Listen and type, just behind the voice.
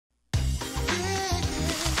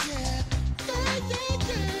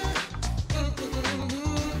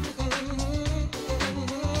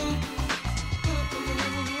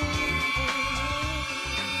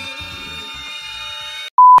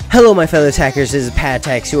Hello my fellow attackers, this is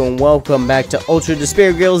Patax and welcome back to Ultra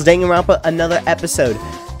Despair Girls Danganronpa, another episode.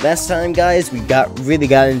 Last time, guys, we really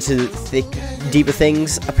got into deeper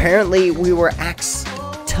things. Apparently, we were asked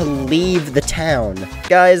to leave the town.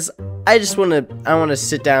 Guys, I want to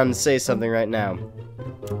sit down and say something right now.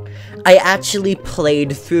 I actually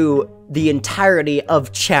played through the entirety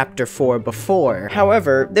of Chapter 4 before.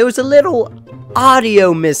 However, there was a little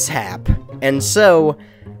audio mishap, and so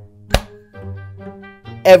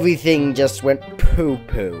everything just went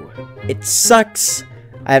poo-poo. It sucks.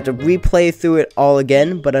 I have to replay through it all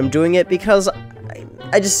again, but I'm doing it because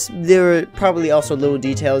there were probably also little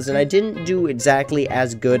details, and I didn't do exactly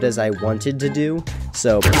as good as I wanted to do,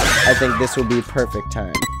 so I think this will be a perfect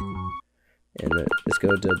time. And let's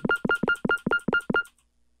go to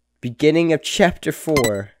beginning of Chapter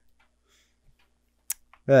 4.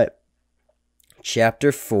 Right.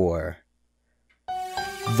 Chapter 4.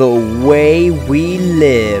 The way we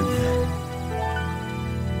live.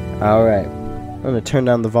 Alright. I'm gonna turn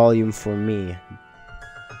down the volume for me.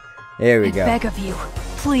 There we go. I beg of you,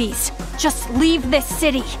 please, just leave this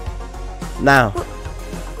city. Now.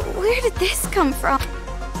 Where did this come from?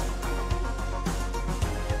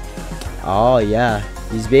 Oh, yeah.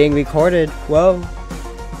 He's being recorded. Whoa.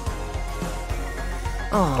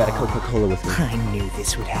 Oh, got a Coca-Cola with me. I knew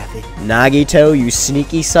this would happen. Nagito, you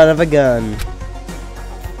sneaky son of a gun.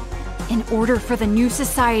 In order for the new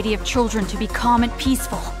society of children to be calm and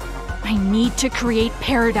peaceful, I need to create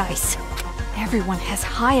paradise. Everyone has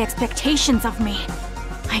high expectations of me.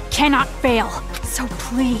 I cannot fail, so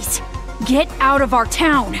please, get out of our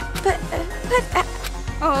town.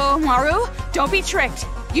 Oh, Maru, don't be tricked.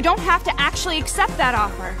 You don't have to actually accept that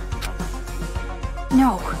offer.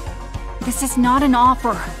 No, this is not an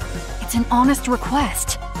offer. It's an honest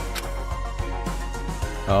request.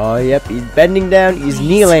 Oh, yep, he's bending down, he's Please.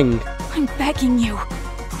 kneeling. I'm begging you,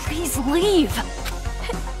 please leave.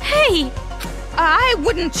 Hey! I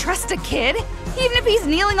wouldn't trust a kid, even if he's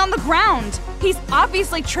kneeling on the ground. He's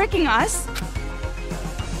obviously tricking us.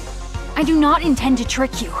 I do not intend to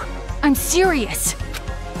trick you. I'm serious.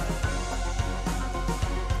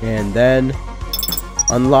 And then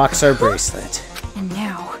unlocks our bracelet. And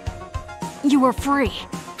now, you are free.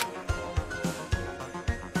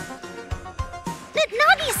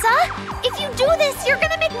 Nagisa, if you do this, you're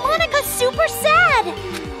gonna make Monica super sad.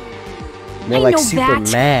 More I like know super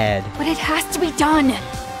that, mad. But it has to be done.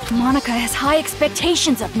 Monica has high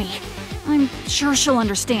expectations of me. I'm sure she'll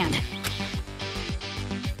understand.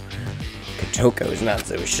 Kotoko's not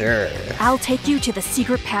so sure. I'll take you to the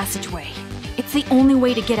secret passageway. It's the only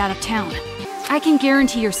way to get out of town. I can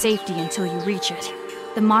guarantee your safety until you reach it.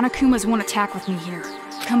 The Monokumas won't attack with me here.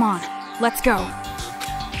 Come on, let's go.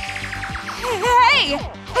 Hey!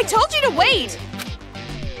 I told you to wait!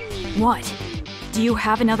 What? Do you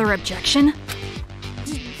have another objection?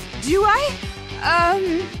 Do I?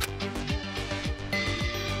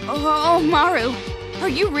 Oh, Maru, are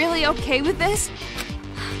you really okay with this?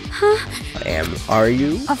 Are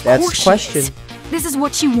you? Of That's course the question. she is. This is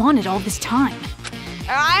what she wanted all this time.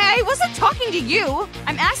 I wasn't talking to you.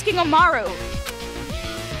 I'm asking Amaru.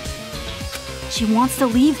 She wants to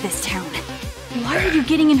leave this town. Why are you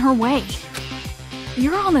getting in her way?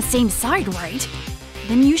 You're on the same side, right?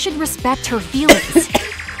 Then you should respect her feelings.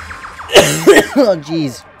 Oh,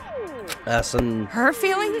 jeez. Her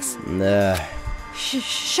feelings? Nah.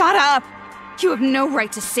 Shut up! You have no right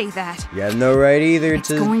to say that. You have no right either It's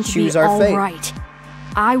to going to choose be our all fate. right.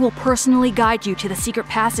 I will personally guide you to the secret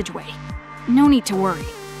passageway. No need to worry.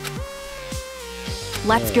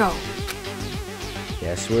 Let's go.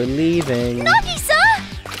 Guess we're leaving. Nagisa!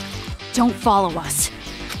 Don't follow us.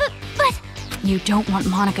 But You don't want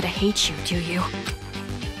Monica to hate you, do you?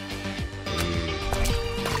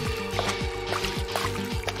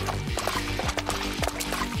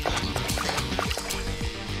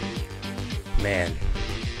 Man,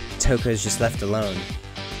 Toko's just left alone.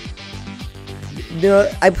 You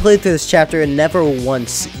know, I played through this chapter and never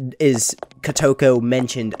once is Kotoko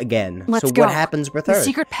mentioned again. Let's so go. what happens with her? The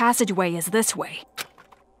secret passageway is this way.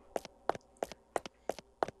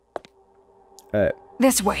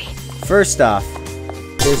 This way. First off,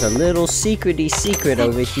 there's a little secret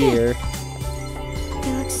over here.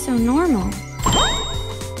 they look so normal.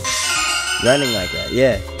 Running like that,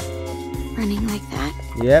 yeah. Running like that.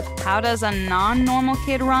 Yep. How does a non-normal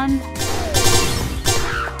kid run?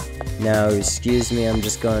 Now, excuse me, I'm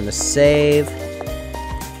just going to save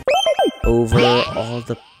over all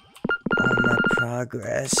my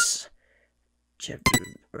progress. Chapter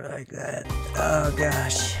like that. Oh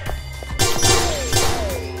gosh.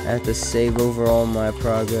 I have to save over all my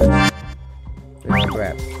progress.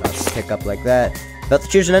 Crap. I'll pick up like that. About the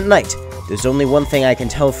children at night. There's only one thing I can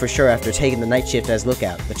tell for sure after taking the night shift as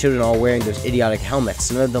lookout. The children are all wearing those idiotic helmets.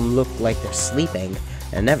 None of them look like they're sleeping,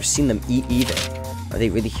 and I've never seen them eat either. Are they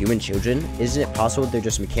really human children? Isn't it possible they're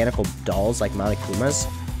just mechanical dolls like Monokumas?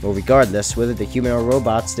 Well, regardless, whether they're human or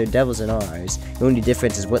robots, they're devils in our eyes. The only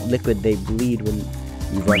difference is what liquid they bleed when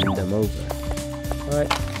you run them over. What?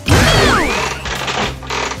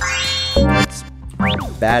 That's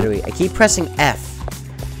battery. I keep pressing F.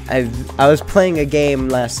 I was playing a game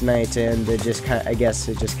last night and it just kind of, I guess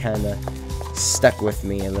it just kind of stuck with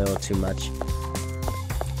me a little too much.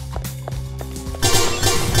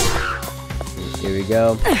 Here we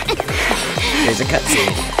go. Here's a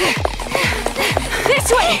cutscene.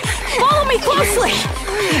 This way! Follow me closely!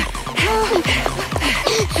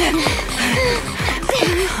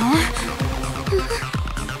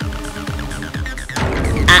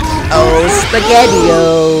 Oh,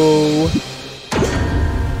 spaghetti-o!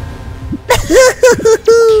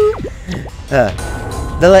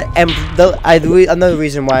 Another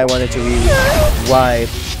reason why I wanted to why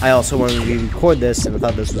I also wanted to re-record this, and I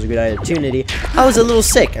thought this was a good opportunity. I was a little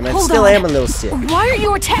sick, and I still am a little sick. Why are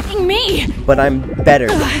you attacking me? But I'm better,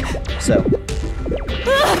 so.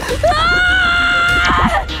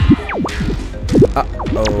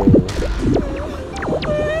 Uh-oh.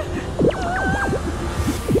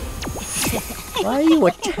 Why are you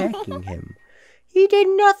attacking him? He did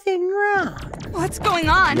nothing wrong. What's going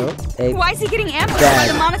on? Nope. Why is he getting ambushed by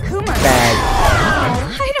the Monokumas?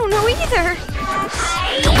 I don't know either.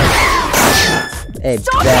 Hey,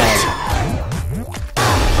 Stop bag.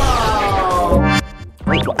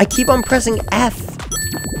 I keep on pressing F.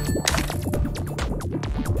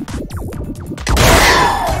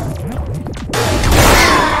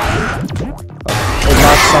 It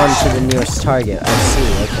locks on to the nearest target. I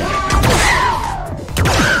see, okay.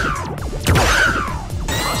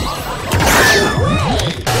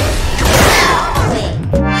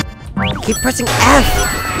 Keep pressing F!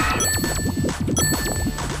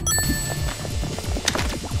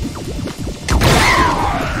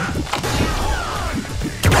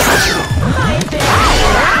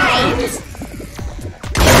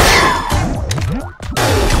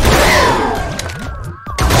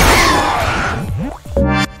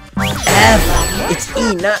 F! It's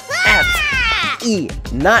E, not F! E,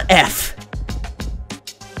 not F!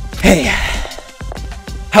 Hey!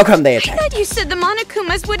 How come they attack? I thought you said the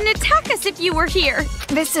Monokumas wouldn't attack us if you were here.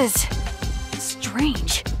 This is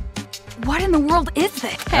strange. What in the world is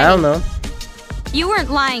this? I don't know. You weren't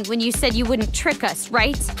lying when you said you wouldn't trick us,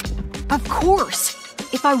 right? Of course.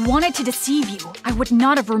 If I wanted to deceive you, I would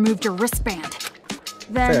not have removed your wristband.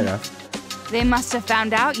 Then Fair enough. they must have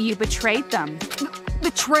found out you betrayed them.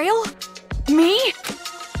 Betrayal? Me?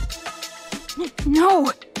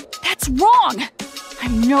 No, that's wrong.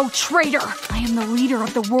 I'm no traitor. I am the leader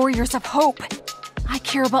of the Warriors of Hope. I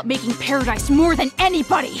care about making paradise more than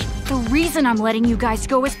anybody. The reason I'm letting you guys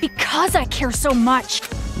go is because I care so much.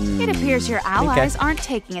 It appears your allies aren't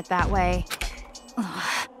taking it that way.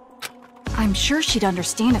 I'm sure she'd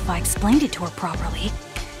understand if I explained it to her properly.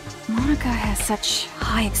 Monica has such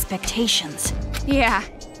high expectations. Yeah,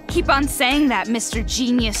 keep on saying that, Mr.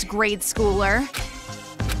 Genius grade schooler.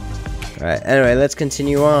 Alright, anyway, let's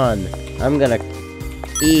continue on. I'm gonna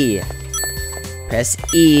E. Press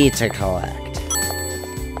E to collect.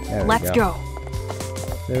 There we Let's go.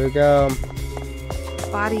 There we go.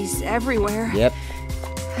 Bodies everywhere. Yep.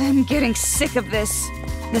 I'm getting sick of this.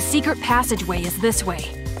 The secret passageway is this way.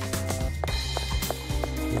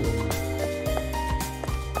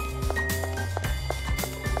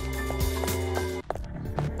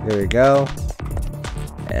 There we go.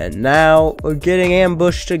 And now we're getting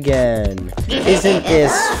ambushed again. Isn't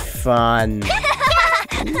this fun?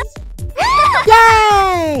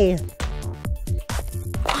 Yay!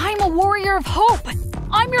 I'm a warrior of hope.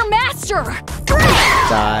 I'm your master.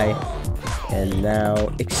 Die. And now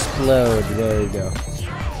explode. There we go.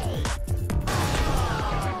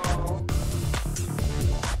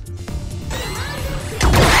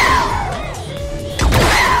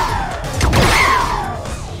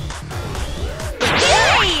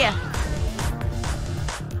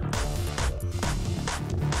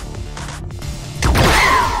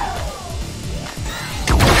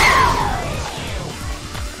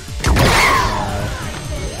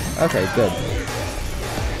 Okay, good.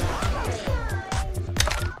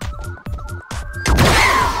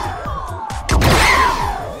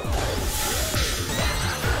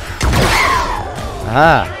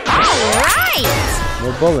 Ah! Alright!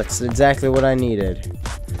 More bullets, exactly what I needed.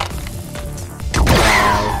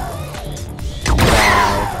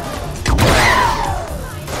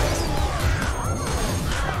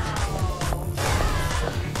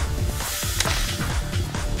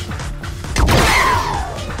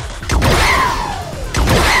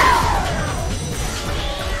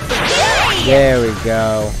 There we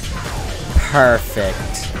go.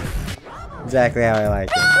 Perfect. Exactly how I like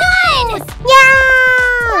it. Nice!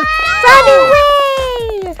 Yeah! Run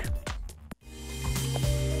away!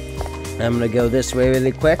 I'm gonna go this way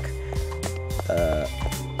really quick.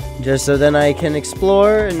 Just so then I can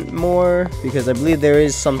explore and more, because I believe there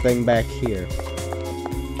is something back here.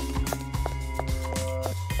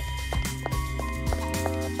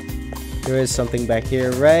 There is something back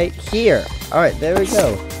here, right here. Alright, there we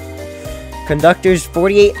go. Conductor's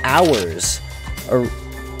 48 hours.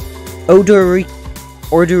 Odoriko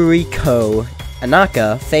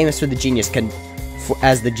Anaka, famous for the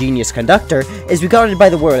as the genius conductor, is regarded by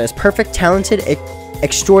the world as perfect, talented,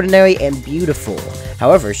 extraordinary, and beautiful.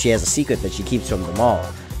 However, she has a secret that she keeps from them all.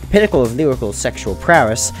 The pinnacle of lyrical sexual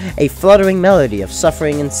prowess, a fluttering melody of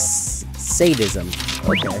suffering and sadism.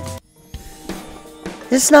 Okay.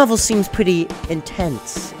 This novel seems pretty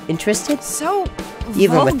intense. Interested? So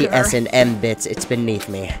Even with the vulgar. S and M bits, it's beneath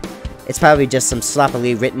me. It's probably just some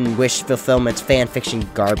sloppily written wish fulfillment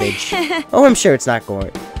fanfiction garbage. Oh, I'm sure it's not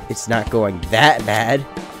going that bad.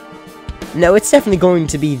 No, it's definitely going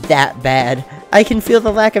to be that bad. I can feel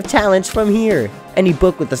the lack of talent from here. Any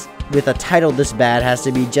book with a title this bad has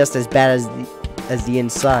to be just as bad as the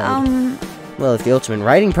inside. Well, if the ultimate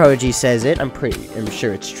writing prodigy says it, I'm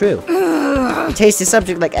sure it's true. A tasty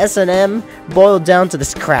subject like S&M, boiled down to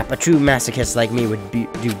this crap, a true masochist like me would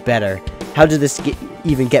do better. How did this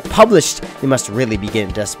even get published? They must really be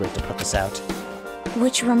getting desperate to put this out.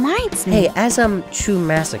 Which reminds me. Hey, as true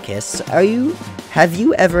masochists, have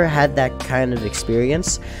you ever had that kind of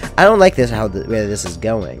experience? I don't like where this is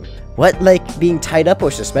going. What, like being tied up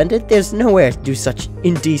or suspended? There's nowhere to do such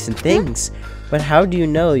indecent things. But how do you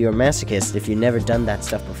know you're a masochist if you've never done that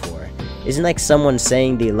stuff before? Isn't like someone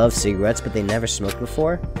saying they love cigarettes but they never smoked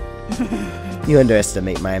before? You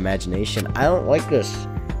underestimate my imagination. I don't like this.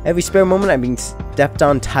 Every spare moment I'm being stepped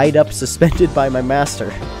on, tied up, suspended by my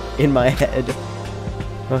master. In my head.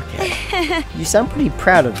 Okay. You sound pretty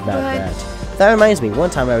proud about that. That reminds me, one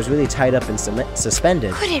time I was really tied up and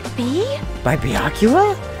suspended. Could it be? By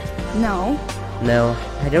Byakuya? No. No,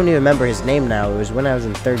 I don't even remember his name now. It was when I was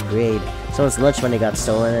in 3rd grade. Someone's lunch money got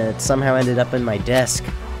stolen and it somehow ended up in my desk.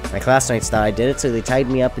 My classmates thought I did it, so they tied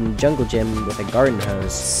me up in the jungle gym with a garden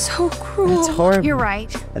hose. So cruel. It's horrible. You're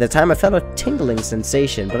right. At the time I felt a tingling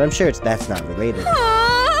sensation, but I'm sure that's not related.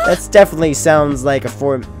 That definitely sounds like a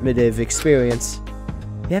formative experience.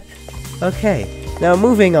 Yep. Okay. Now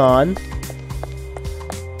moving on.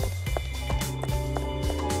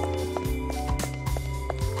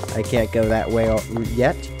 I can't go that way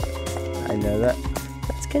yet. I know that.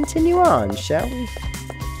 Let's continue on, shall we?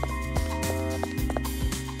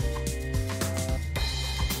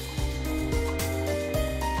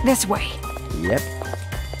 This way. Yep.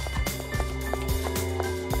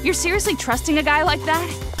 You're seriously trusting a guy like that?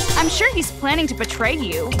 I'm sure he's planning to betray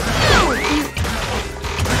you.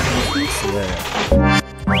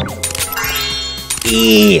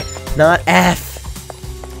 E, not F.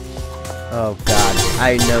 Oh god,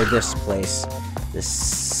 I know this place. This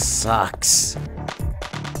sucks.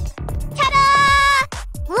 Ta-da!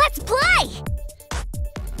 Let's play!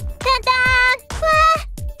 Ta-da!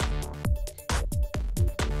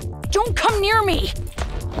 Don't come near me.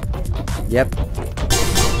 Yep.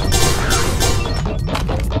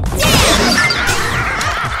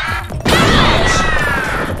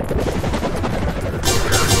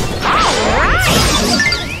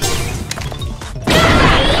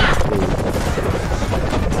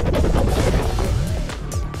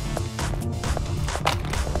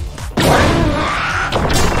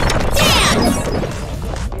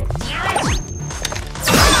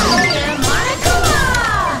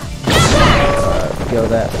 Go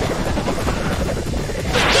that way.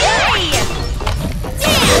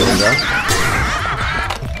 There we go.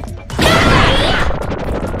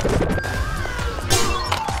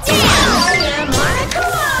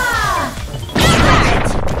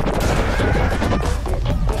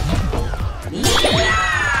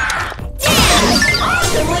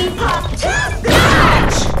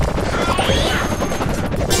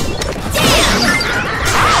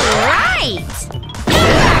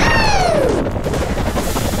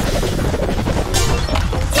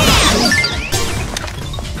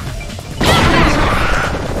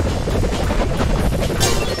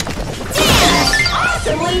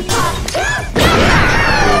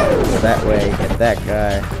 That way, get that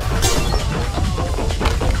guy.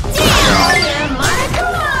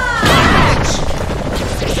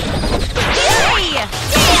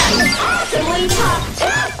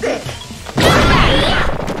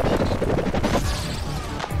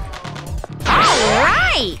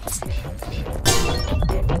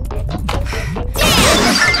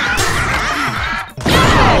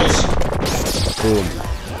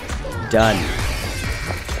 Done.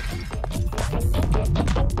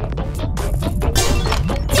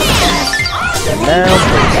 And now...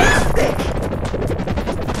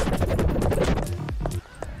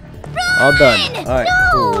 all done. Alright,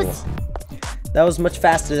 cool. That was much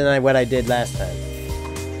faster than what I did last time.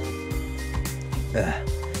 Ugh.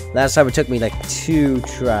 Last time it took me like 2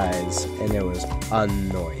 tries, and it was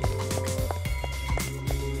annoying.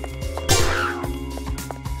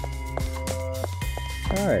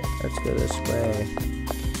 Alright, let's go this way.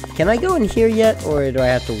 Can I go in here yet, or do I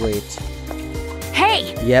have to wait?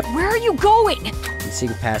 Hey! Yep. Where are you going?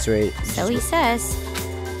 Seeking pass rate. So he says.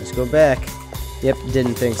 Let's go back. Yep,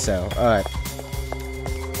 didn't think so. Alright.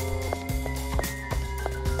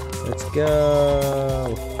 Let's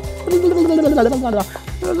go.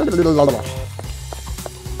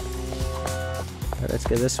 Let's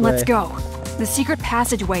go this way. Let's go. The secret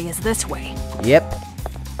passageway is this way. Yep.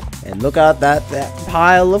 And look at that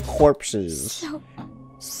pile of corpses.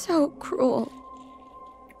 So cruel.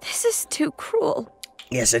 This is too cruel.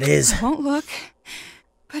 Yes, it is. I won't look.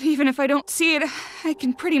 But even if I don't see it, I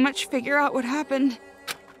can pretty much figure out what happened.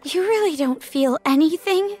 You really don't feel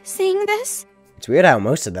anything seeing this? It's weird how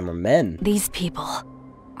most of them are men. These people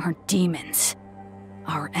are demons.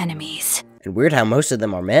 Our enemies. And weird how most of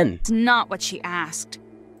them are men. It's not what she asked.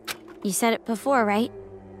 You said it before, right?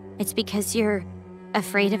 It's because you're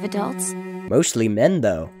afraid of adults? Mostly men,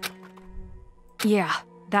 though. Yeah,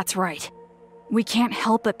 that's right. We can't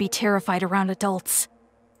help but be terrified around adults.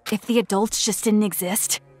 If the adults just didn't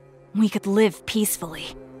exist, we could live peacefully.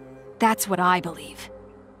 That's what I believe.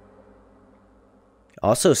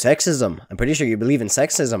 Also, sexism. I'm pretty sure you believe in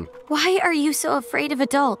sexism. Why are you so afraid of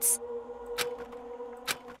adults?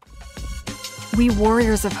 We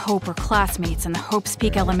Warriors of Hope were classmates in the Hope's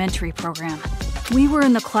Peak Elementary program. We were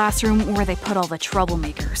in the classroom where they put all the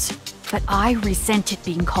troublemakers. But I resented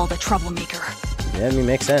being called a troublemaker. Yeah, I mean,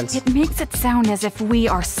 makes sense. It makes it sound as if we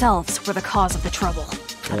ourselves were the cause of the trouble.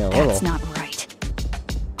 But Yeah, that's not right.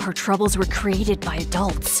 Our troubles were created by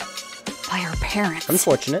adults. By our parents.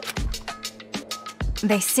 Unfortunate.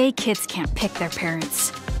 They say kids can't pick their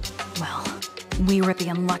parents. Well, we were the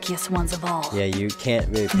unluckiest ones of all. Yeah, you can't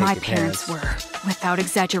really pick My your parents were, without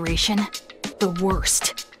exaggeration, the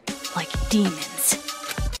worst. Like demons.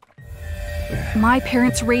 My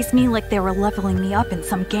parents raised me like they were leveling me up in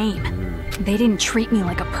some game. They didn't treat me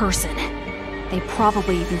like a person. They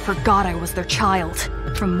probably even forgot I was their child.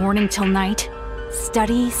 From morning till night,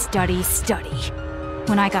 study, study, study.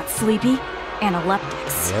 When I got sleepy,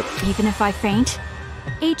 analeptics. Yep. Even if I faint,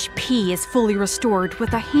 HP is fully restored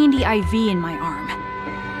with a handy IV in my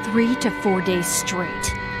arm. 3 to 4 days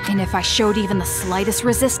straight. And if I showed even the slightest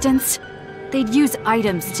resistance, they'd use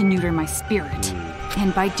items to neuter my spirit.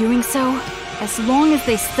 And by doing so, as long as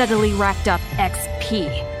they steadily racked up XP,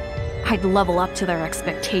 I'd level up to their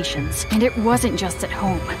expectations. And it wasn't just at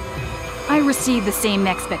home. I received the same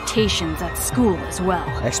expectations at school as well.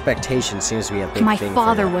 Expectation seems to be a big My thing.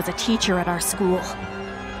 father for them. was a teacher at our school.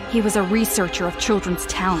 He was a researcher of children's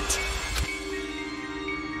talent.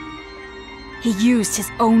 He used his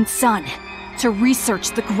own son to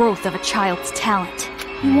research the growth of a child's talent.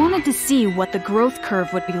 He wanted to see what the growth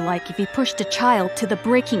curve would be like if he pushed a child to the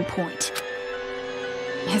breaking point.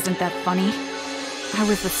 Isn't that funny? I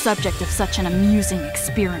was the subject of such an amusing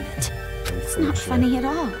experiment. It's not funny at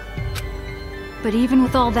all. But even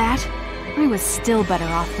with all that, I was still better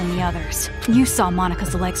off than the others. You saw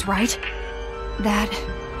Monica's legs, right? That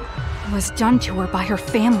was done to her by her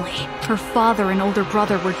family. Her father and older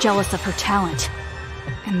brother were jealous of her talent.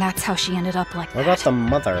 And that's how she ended up like What that. about the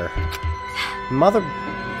mother? Mother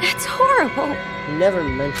That's horrible. never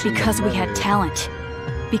mentioned Because the we had mother. talent.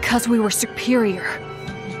 Because we were superior.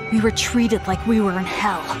 We were treated like we were in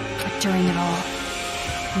hell. But during it all,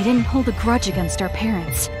 we didn't hold a grudge against our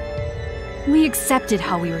parents. We accepted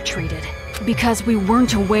how we were treated. Because we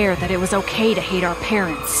weren't aware that it was okay to hate our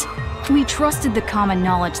parents. We trusted the common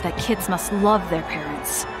knowledge that kids must love their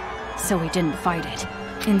parents. So we didn't fight it.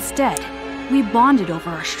 Instead, we bonded over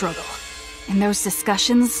our struggle. And those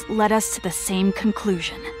discussions led us to the same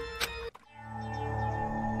conclusion.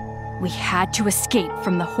 We had to escape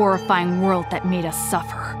from the horrifying world that made us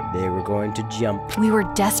suffer. They were going to jump. We were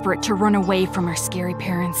desperate to run away from our scary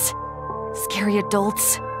parents, scary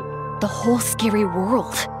adults, the whole scary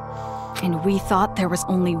world. And we thought there was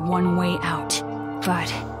only one way out.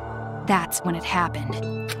 But that's when it happened.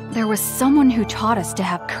 There was someone who taught us to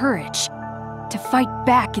have courage, to fight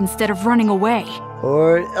back instead of running away.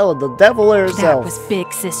 Or, oh, the devil That herself. was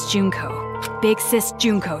Big Sis Junko. Big Sis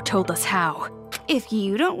Junko told us how. If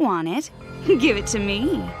you don't want it, give it to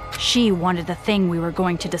me. She wanted the thing we were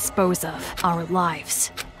going to dispose of, our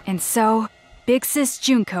lives. And so, Big Sis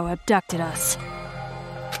Junko abducted us.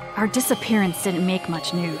 Our disappearance didn't make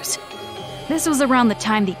much news. This was around the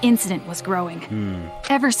time the incident was growing.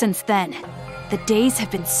 Ever since then, the days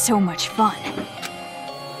have been so much fun.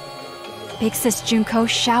 Big Sis Junko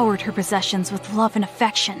showered her possessions with love and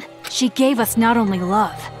affection. She gave us not only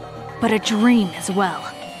love, but a dream as well.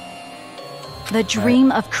 The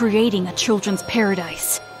dream of creating a children's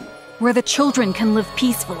paradise, where the children can live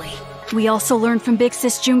peacefully. We also learned from Big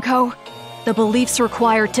Sis Junko the beliefs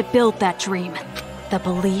required to build that dream. The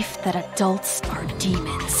belief that adults are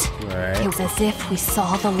demons. Right. It was as if we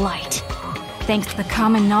saw the light. Thanks to the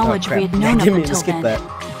common knowledge we had known up until then,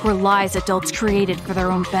 were lies adults created for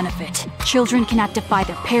their own benefit. Children cannot defy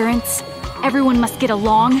their parents. Everyone must get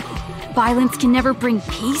along. Violence can never bring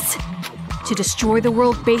peace. To destroy the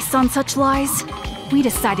world based on such lies, we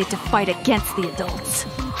decided to fight against the adults.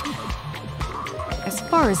 As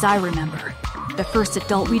far as I remember, the first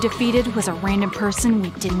adult we defeated was a random person we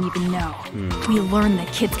didn't even know. We learned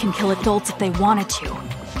that kids can kill adults if they wanted to,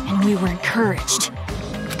 and we were encouraged.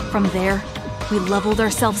 From there, we leveled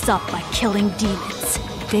ourselves up by killing demons.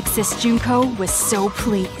 Big Sis Junko was so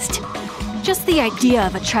pleased. Just the idea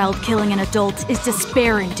of a child killing an adult is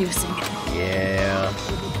despair-inducing. Yeah.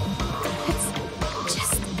 It's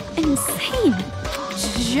just insane.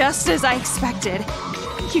 Just as I expected.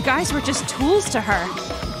 You guys were just tools to her.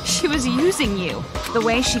 She was using you. The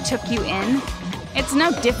way she took you in, it's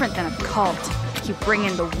no different than a cult. You bring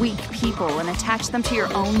in the weak people and attach them to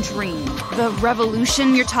your own dream. The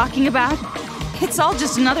revolution you're talking about, it's all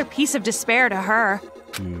just another piece of despair to her.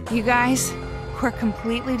 You guys were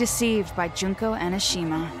completely deceived by Junko and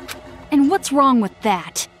Ashima. And what's wrong with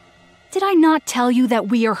that? Did I not tell you that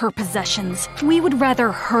we are her possessions? We would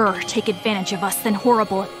rather her take advantage of us than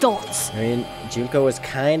horrible adults. I mean, Junko was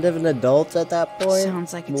kind of an adult at that point.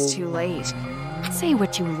 Sounds like it's too late. Say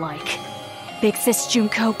what you like. Big Sis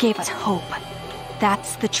Junko gave us hope.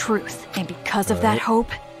 That's the truth. And because of that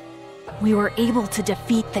hope, we were able to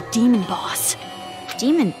defeat the demon boss.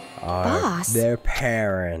 Demon boss? Their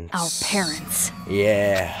parents. Our parents.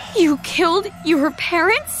 Yeah. You killed your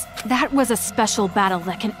parents? That was a special battle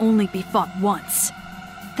that can only be fought once.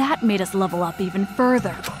 That made us level up even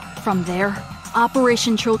further. From there,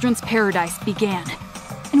 Operation Children's Paradise began,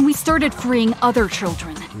 and we started freeing other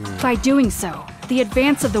children. By doing so, the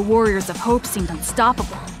advance of the Warriors of Hope seemed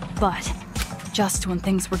unstoppable. But just when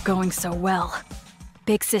things were going so well,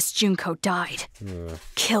 Big Sis Junko died.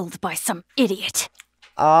 Killed by some idiot.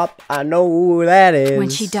 I know who that is.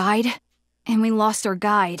 When she died, and we lost our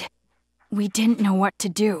guide, we didn't know what to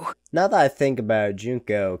do. Now that I think about it,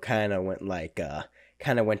 Junko kind of went like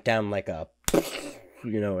down like a,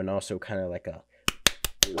 and also kind of like a,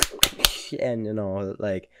 and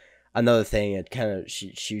like another thing. It kind of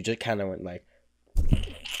she just kind of went like,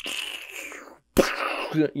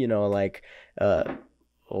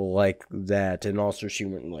 like that, and also she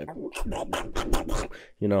went like,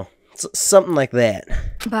 something like that.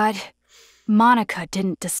 But Monica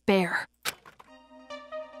didn't despair.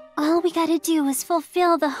 All we gotta do is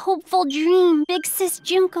fulfill the hopeful dream Big Sis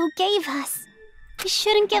Junko gave us. We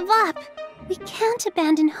shouldn't give up. We can't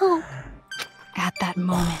abandon hope. At that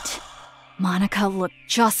moment, Monica looked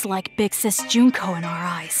just like Big Sis Junko in our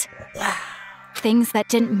eyes. Things that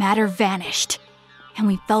didn't matter vanished, and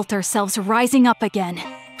we felt ourselves rising up again.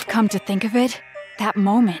 Come to think of it, that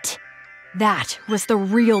moment, that was the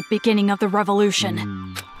real beginning of the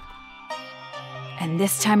revolution. And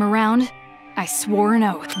this time around, I swore an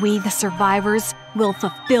oath, we the survivors will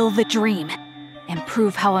fulfill the dream and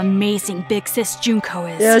prove how amazing Big Sis Junko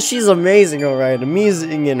is. Yeah, she's amazing, alright.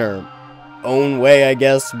 Amazing in her own way, I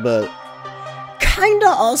guess, but kinda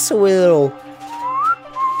also a little...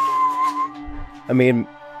 I mean,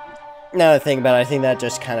 now that I think about it, I think that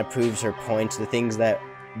just kind of proves her point. The things that...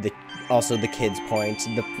 Also the kids' points.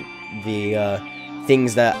 The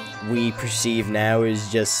things that we perceive now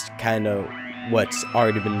is just kind of what's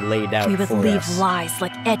already been laid out for us. We would leave lies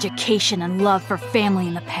like education and love for family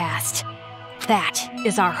in the past. That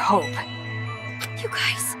is our hope. You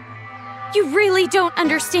guys, you really don't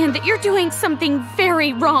understand that you're doing something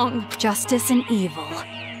very wrong. Justice and evil.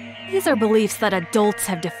 These are beliefs that adults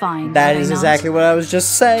have defined. That is exactly what I was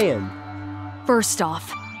just saying. First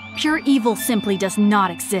off, pure evil simply does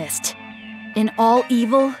not exist. In all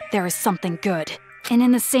evil, there is something good. And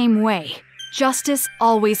in the same way, justice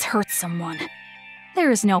always hurts someone.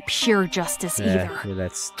 There is no pure justice either. Yeah,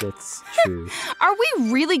 that's true. Are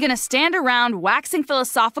we really gonna stand around waxing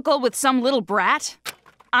philosophical with some little brat?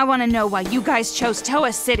 I wanna know why you guys chose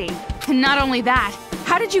Toa City. And not only that,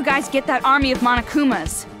 how did you guys get that army of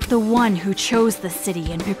Monokumas? The one who chose the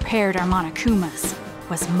city and prepared our Monokumas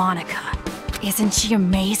was Monica. Isn't she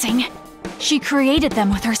amazing? She created them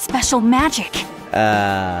with her special magic.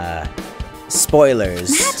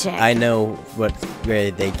 Spoilers. Magic? I know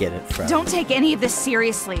where they get it from. Don't take any of this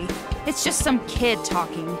seriously. It's just some kid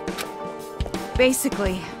talking.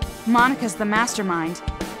 Basically, Monica's the mastermind.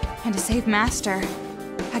 And to save Master,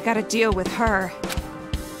 I gotta deal with her.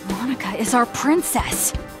 Monica is our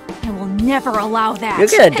princess. I will never allow that. You're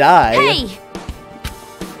gonna die. Hey!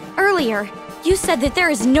 Earlier, you said that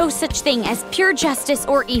there is no such thing as pure justice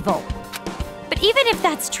or evil. But even if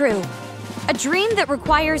that's true, a dream that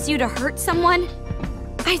requires you to hurt someone,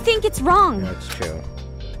 I think it's wrong. That's true.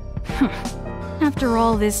 After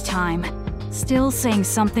all this time, still saying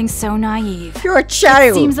something so naive. You're a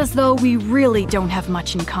child! Seems as though we really don't have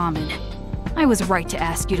much in common. I was right to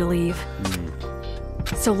ask you to leave.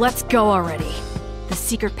 So let's go already. The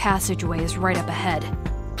secret passageway is right up ahead.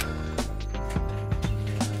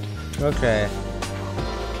 Okay.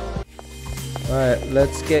 Alright,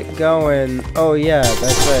 let's get going. Oh yeah,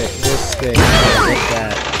 that's right. This thing. Get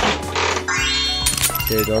that.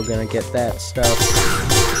 There we go, gonna get that stuff.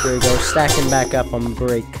 There we go, stacking back up on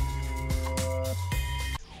break.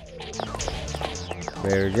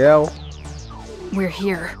 There we go. We're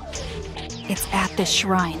here. It's at this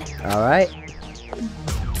shrine. Alright.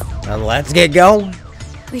 Now let's get going.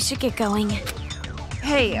 We should get going.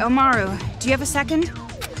 Hey, Omaru, do you have a second?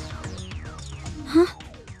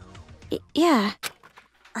 Yeah.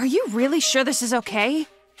 Are you really sure this is okay?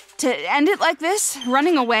 To end it like this?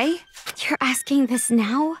 Running away? You're asking this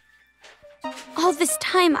now? All this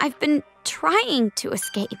time I've been trying to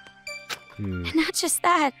escape. And not just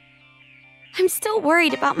that. I'm still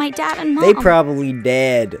worried about my dad and mom. They probably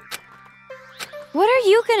dead. What are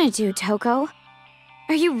you gonna do, Toko?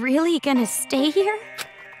 Are you really gonna stay here?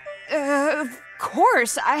 Of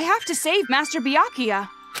course. I have to save Master Byakuya.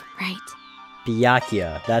 Right.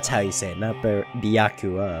 Byakuya. That's how you say it, not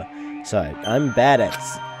Byakuya. Sorry, I'm bad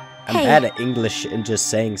at English and just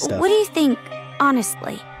saying stuff. What do you think,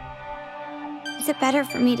 honestly? Is it better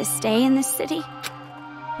for me to stay in this city?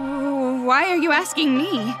 Why are you asking me?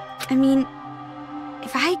 I mean,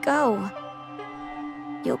 if I go,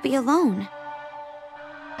 you'll be alone.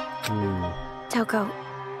 Toko,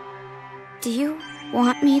 do you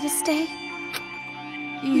want me to stay?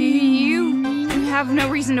 You have no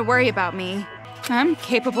reason to worry about me. I'm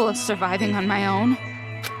capable of surviving on my own.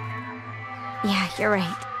 Yeah, you're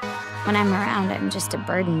right. When I'm around, I'm just a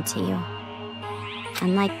burden to you.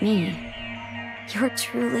 Unlike me, you're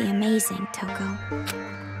truly amazing, Toko.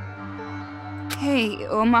 Hey,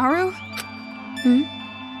 Omaru?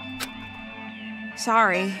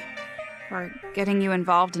 Sorry for getting you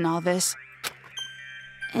involved in all this.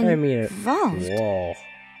 I mean, Involved? whoa.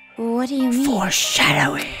 What do you mean?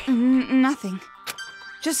 Foreshadowing. Nothing.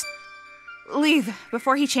 Just leave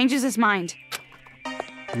before he changes his mind.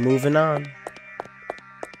 Moving on.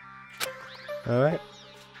 Alright.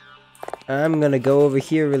 I'm gonna go over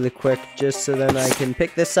here really quick just so then I can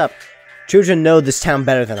pick this up. Children know this town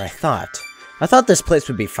better than I thought. I thought this place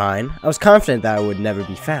would be fine. I was confident that I would never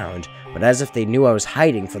be found. But as if they knew I was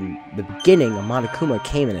hiding from the beginning, a Monokuma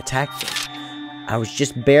came and attacked me. I was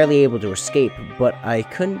just barely able to escape, but I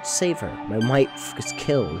couldn't save her. My wife was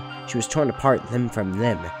killed. She was torn apart limb from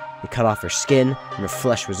limb. They cut off her skin, and her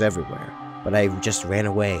flesh was everywhere. But I just ran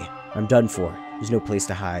away. I'm done for. There's no place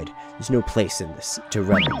to hide. There's no place to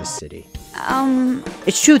run in this city.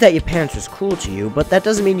 It's true that your parents was cruel to you, but that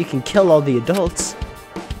doesn't mean you can kill all the adults.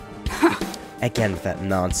 Again with that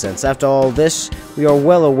nonsense. After all this, we are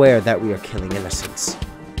well aware that we are killing innocents.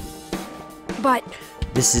 But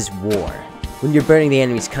This is war. When you're burning the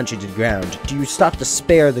enemy's country to the ground, do you stop to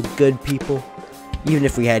spare the good people? Even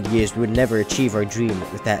if we had years, we would never achieve our dream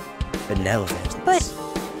with that benevolence.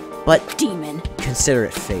 But demon. consider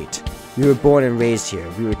it fate. We were born and raised here.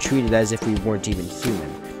 We were treated as if we weren't even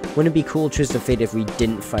human. Wouldn't it be cool, twist of fate, if we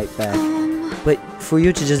didn't fight back? But for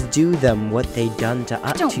you to just do them what they done to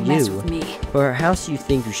Don't mess you. with me. Or how else you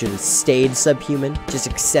think you should have stayed subhuman? Just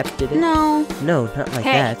accepted it? No. No, not like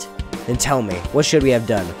Hey. that. Then tell me, what should we have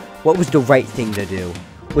done? What was the right thing to do?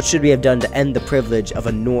 What should we have done to end the privilege of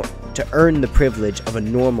to earn the privilege of a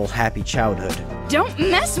normal, happy childhood? Don't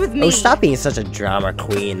mess with me! Oh, stop being such a drama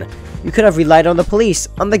queen. You could have relied on the police,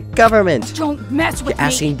 on the government. Don't mess with You're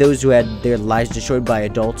asking those who had their lives destroyed by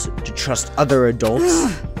adults to trust other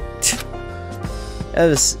adults?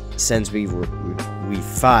 Ever since we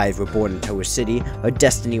five were born into our city, our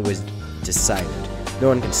destiny was decided. No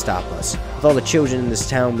one can stop us. With all the children in this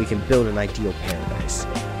town, we can build an ideal paradise.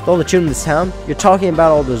 With all the children in this town, you're talking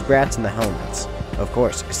about all those brats in the helmets. Of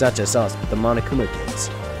course, it's not just us, but the Monokuma kids.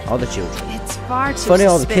 All the children. It's far too Funny,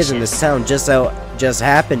 all the kids in this suspicious. town just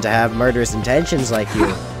happen to have murderous intentions like you.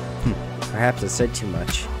 Perhaps I said too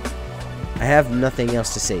much. I have nothing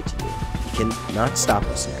else to say to you. You cannot stop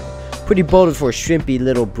us now. Pretty bold for a shrimpy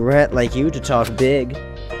little brat like you to talk big.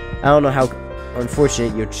 I don't know how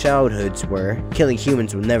unfortunate your childhoods were. Killing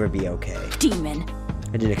humans will never be okay. Demon.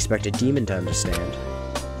 I didn't expect a demon to understand.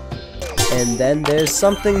 And then there's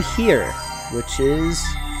something here, which is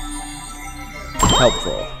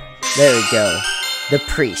helpful. There we go. The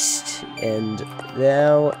priest. And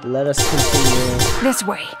now let us continue This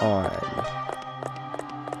way. on.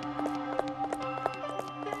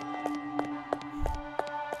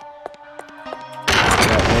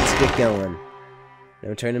 Right, let's get going.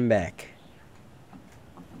 No turning back.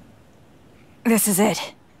 This is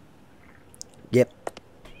it. Yep.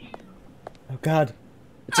 Oh god.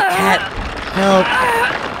 It's a cat. Help.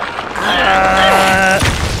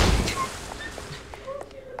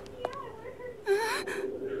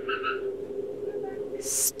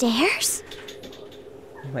 Stairs?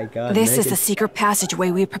 Oh my god. This is Megan. the secret passageway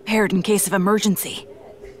we prepared in case of emergency.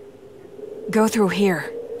 Go through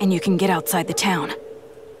here, and you can get outside the town.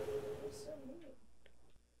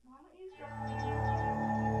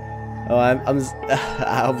 Oh,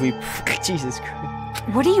 I'll be. Jesus Christ.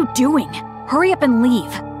 What are you doing? Hurry up and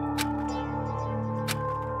leave.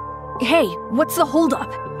 Hey, what's the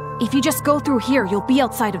holdup? If you just go through here, you'll be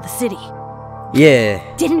outside of the city. Yeah.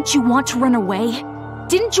 Didn't you want to run away?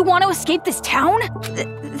 Didn't you want to escape this town?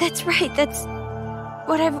 That's right, that's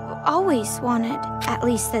what I've always wanted. At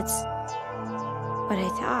least that's what I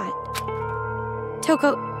thought.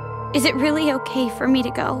 Toko, is it really okay for me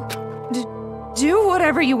to go? Do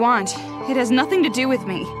whatever you want. It has nothing to do with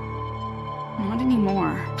me. Not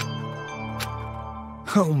anymore.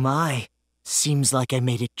 Oh my. Seems like I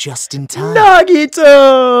made it just in time.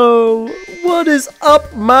 Nagito! What is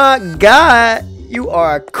up, my guy? You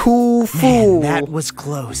are a cool fool. Man, that was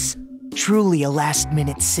close. Truly a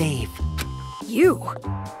last-minute save. You?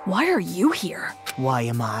 Why are you here? Why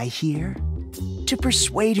am I here? To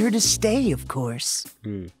persuade her to stay, of course.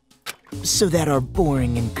 So that our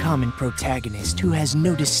boring and common protagonist who has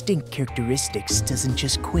no distinct characteristics doesn't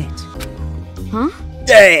just quit. Huh?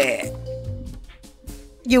 Yeah.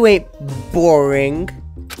 You ain't boring.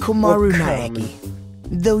 Komaru Or Naegi,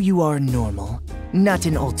 though you are normal, not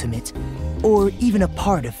an ultimate, or even a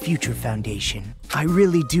part of Future Foundation, I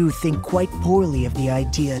really do think quite poorly of the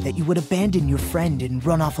idea that you would abandon your friend and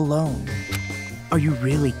run off alone. Are you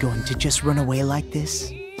really going to just run away like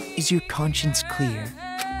this? Is your conscience clear?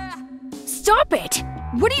 Stop it!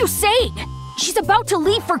 What are you saying? She's about to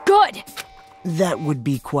leave for good! That would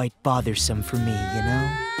be quite bothersome for me, you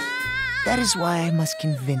know? That is why I must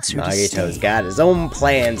convince her to Nagito's stay. got his own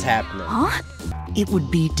plans happening. Huh? It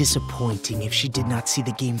would be disappointing if she did not see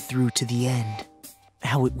the game through to the end,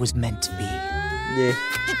 how it was meant to be. Yeah.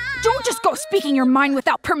 Don't just go speaking your mind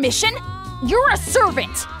without permission! You're a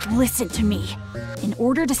servant! Listen to me. In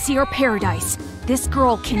order to see our paradise, this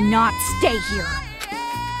girl cannot stay here.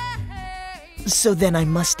 So then I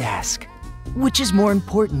must ask, which is more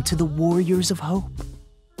important to the Warriors of Hope?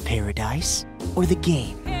 Paradise or the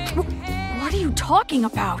game? What are you talking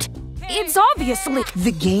about? It's obviously—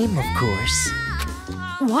 The game, of course.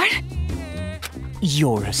 What?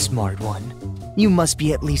 You're a smart one. You must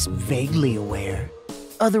be at least vaguely aware.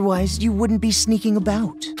 Otherwise, you wouldn't be sneaking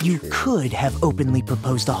about. You could have openly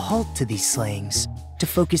proposed a halt to these slayings, to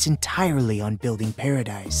focus entirely on building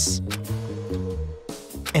paradise.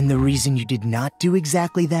 And the reason you did not do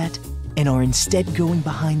exactly that, and are instead going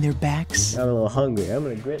behind their backs? I'm a little hungry. I'm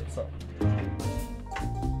gonna grit something.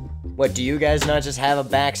 What, do you guys not just have a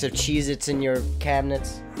box of Cheez-Its in your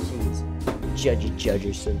cabinets? Jeez. Judgy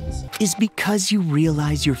Judgersons. Is because you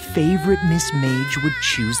realize your favorite Miss Mage would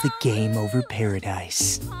choose the game over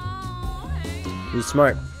paradise. He's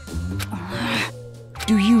smart.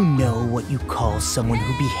 Do you know what you call someone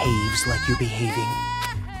who behaves like you're behaving?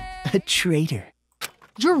 A traitor.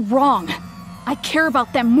 You're wrong. I care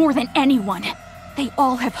about them more than anyone. They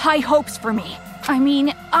all have high hopes for me. I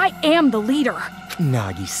mean, I am the leader.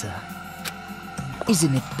 Nagisa,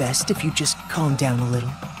 isn't it best if you just calm down a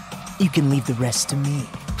little? You can leave the rest to me.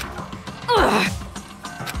 Ugh.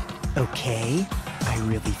 Okay, I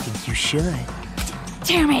really think you should.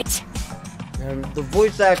 Damn it! The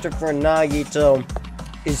voice actor for Nagito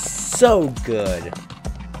is so good.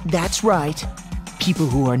 That's right. People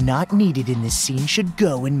who are not needed in this scene should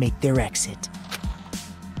go and make their exit.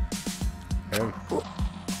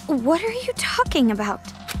 What are you talking about?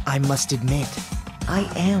 I must admit,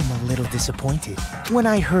 I am a little disappointed. When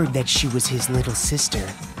I heard that she was his little sister,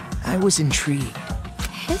 I was intrigued.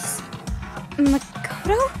 His?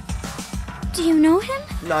 Makoto? Do you know him?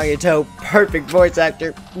 Nagito perfect voice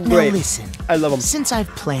actor. Now Great. listen, I love him. since I've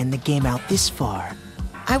planned the game out this far,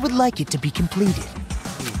 I would like it to be completed.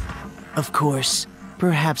 Of course,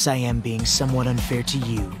 perhaps I am being somewhat unfair to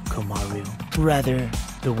you, Komaru. Rather,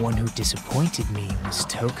 the one who disappointed me was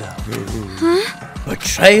Toko.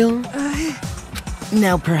 Betrayal?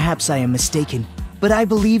 Now perhaps I am mistaken, but I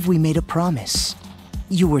believe we made a promise.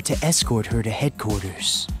 You were to escort her to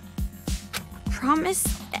headquarters. Promise?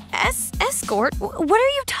 Escort? What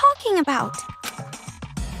are you talking about?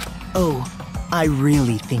 Oh, I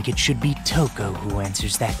really think it should be Toko who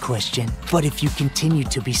answers that question. But if you continue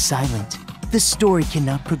to be silent, the story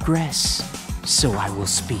cannot progress. So I will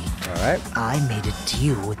speak. Alright. I made a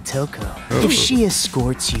deal with Toko. If she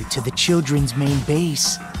escorts you to the children's main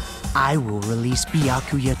base, I will release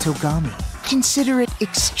Byakuya Togami. Consider it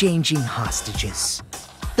exchanging hostages.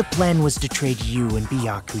 The plan was to trade you and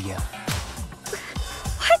Byakuya.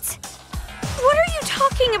 What? What are you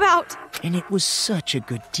talking about? And it was such a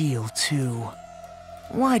good deal, too.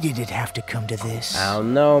 Why did it have to come to this? I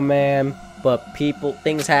don't know, man. But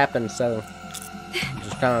things happen, so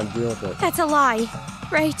just kind of deal with it. That's a lie,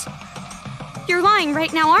 right? You're lying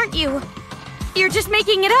right now, aren't you? You're just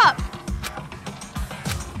making it up.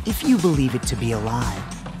 If you believe it to be a lie,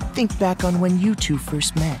 think back on when you two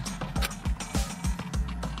first met.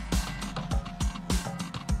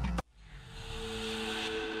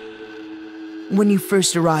 When you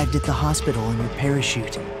first arrived at the hospital in your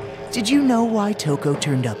parachute, did you know why Toko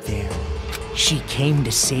turned up there? She came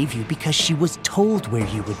to save you because she was told where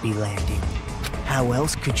you would be landing. How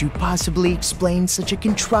else could you possibly explain such a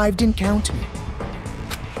contrived encounter?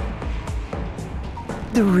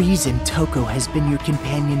 The reason Toko has been your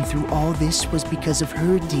companion through all this was because of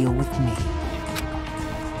her deal with me.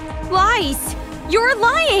 Lies! You're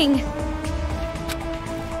lying!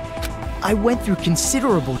 I went through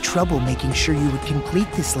considerable trouble making sure you would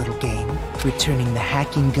complete this little game. Returning the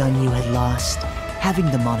hacking gun you had lost, having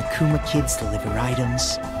the Monokuma kids deliver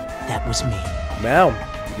items. That was me. Well,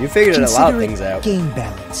 you figured a lot of things Consider it out. game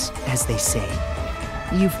balance, as they say.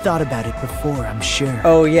 You've thought about it before, I'm sure.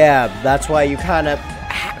 Oh yeah, that's why you kind of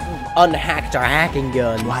unhacked our hacking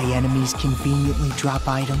gun. Why enemies conveniently drop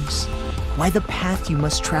items. Why the path you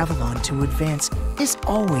must travel on to advance is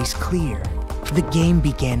always clear. The game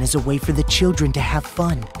began as a way for the children to have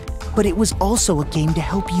fun, but it was also a game to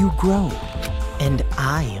help you grow. And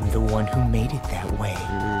I am the one who made it that way.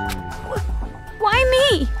 Why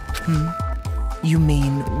me? You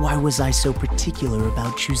mean, why was I so particular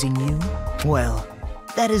about choosing you? Well,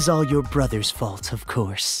 that is all your brother's fault, of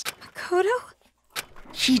course. Kodo?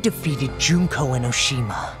 He defeated Junko and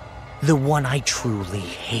Oshima, the one I truly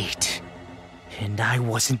hate. And I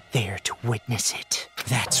wasn't there to witness it.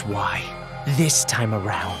 That's why, this time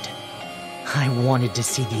around, I wanted to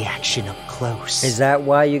see the action up close. Is that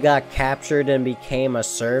why you got captured and became a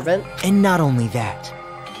servant? And not only that,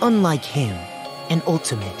 unlike him, an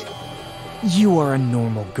ultimate, you are a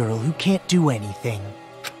normal girl who can't do anything.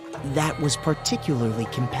 That was particularly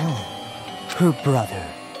compelling. Her brother,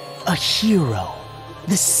 a hero,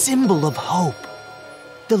 the symbol of hope.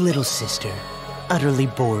 The little sister, utterly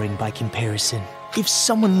boring by comparison. If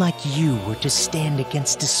someone like you were to stand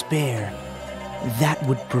against despair, that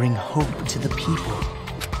would bring hope to the people.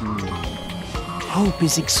 Hope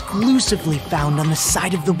is exclusively found on the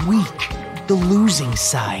side of the weak, the losing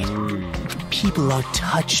side. People are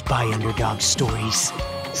touched by underdog stories,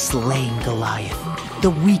 slaying Goliath, the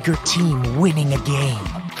weaker team winning a game.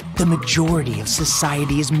 The majority of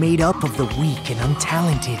society is made up of the weak and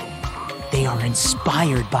untalented. They are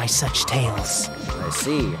inspired by such tales. I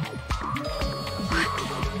see.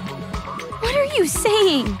 What are you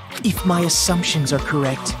saying? If my assumptions are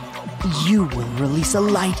correct, you will release a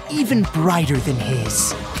light even brighter than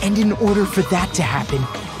his. And in order for that to happen,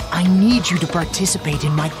 I need you to participate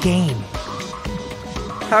in my game.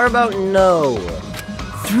 How about no?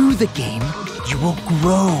 Through the game, you will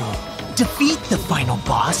grow, defeat the final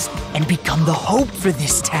boss, and become the hope for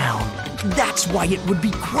this town. That's why it would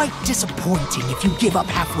be quite disappointing if you give up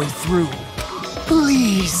halfway through.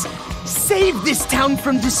 Please, save this town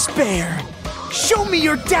from despair. Show me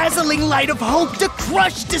your dazzling light of hope to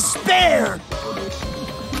crush despair!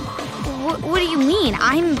 What do you mean?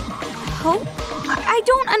 I'm hope? I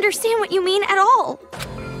don't understand what you mean at all.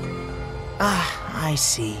 Ah, I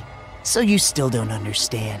see. So you still don't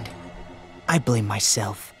understand. I blame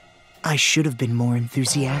myself. I should have been more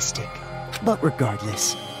enthusiastic. But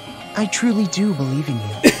regardless, I truly do believe in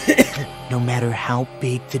you. No matter how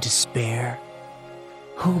big the despair,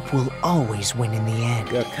 hope will always win in the end.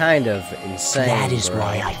 You're kind of insane. That is bro.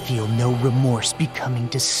 why I feel no remorse becoming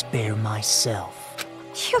despair myself.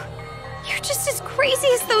 You're just as crazy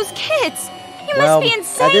as those kids. You Well, must be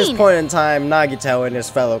insane. at this point in time, Nagito and his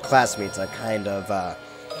fellow classmates are kind of,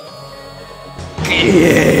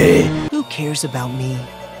 Who cares about me?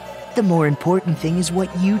 The more important thing is what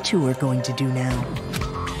you two are going to do now.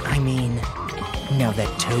 I mean, now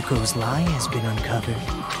that Toko's lie has been uncovered.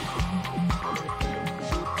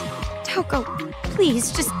 Toko,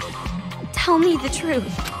 please, just tell me the truth.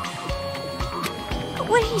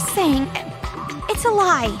 What he's saying, it's a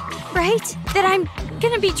lie, right? That I'm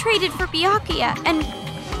gonna be traded for Byakuya, and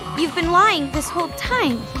you've been lying this whole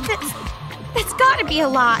time. That's gotta be a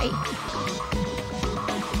lie.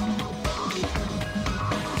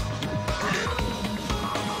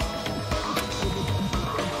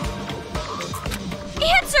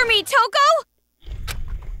 Answer me, Toko!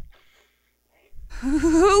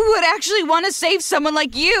 Who would actually want to save someone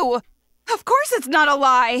like you? Of course it's not a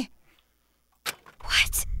lie.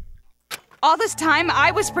 What? All this time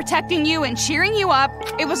I was protecting you and cheering you up.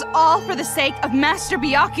 It was all for the sake of Master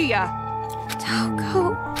Byakuya.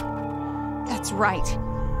 Toko... That's right.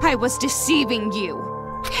 I was deceiving you.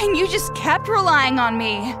 And you just kept relying on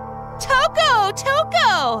me. Toko!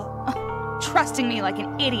 Toko! Trusting me like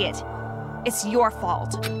an idiot. It's your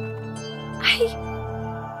fault.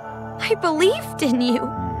 I believed in you.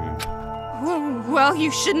 Well,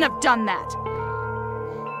 you shouldn't have done that.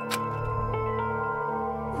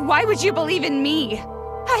 Why would you believe in me?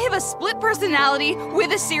 I have a split personality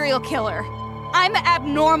with a serial killer. I'm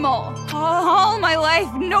abnormal. All my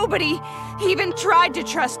life, nobody even tried to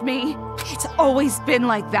trust me. It's always been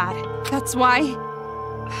like that. That's why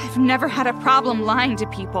I've never had a problem lying to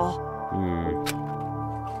people.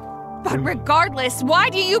 But regardless, why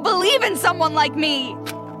do you believe in someone like me?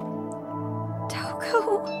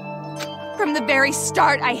 Toko... From the very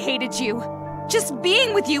start, I hated you. Just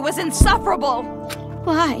being with you was insufferable.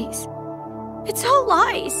 Lies. It's all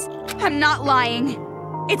lies. I'm not lying.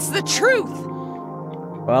 It's the truth.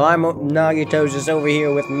 well, Nagito's just over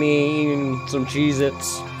here with me eating some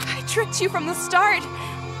Cheez-Its. I tricked you from the start.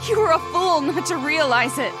 You were a fool not to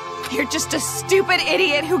realize it. You're just a stupid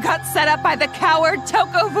idiot who got set up by the coward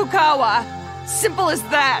Toko Fukawa. Simple as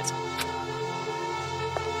that.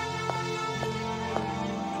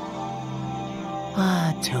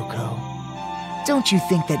 Ah, Toko. Don't you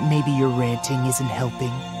think that maybe your ranting isn't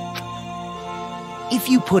helping? If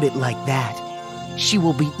you put it like that, she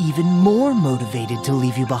will be even more motivated to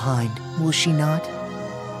leave you behind, will she not?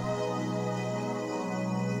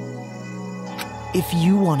 If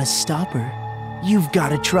you want to stop her, you've got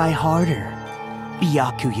to try harder.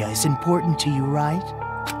 Byakuya is important to you, right?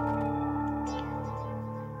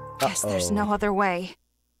 Guess there's no other way.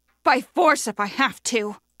 By force if I have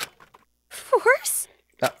to. Force?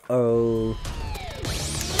 Uh-oh.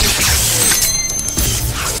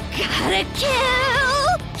 Gotta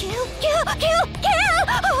kill! Kill, kill, kill, kill!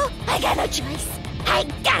 Oh, I got no choice. I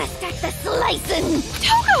gotta start the slicing!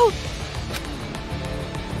 Toko!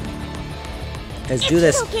 Let's If do you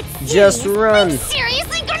this. don't get Just serious, run. I'm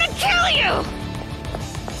seriously gonna kill you!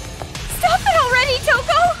 Stop it already,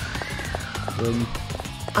 Toko!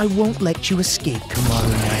 I won't let you escape,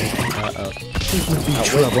 Kamaru Naruto. Uh-oh. It would be wait,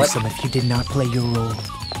 troublesome if you did not play your role.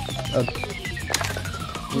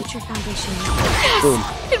 Future Foundation. Boom.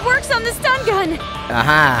 It works on the stun gun!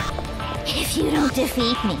 Aha. If you don't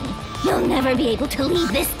defeat me, you'll never be able to leave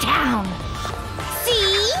this town.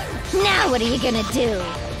 See? Now what are you gonna do?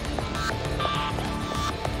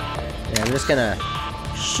 Yeah, I'm just gonna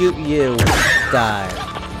shoot you. Die.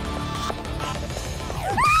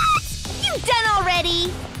 You done already?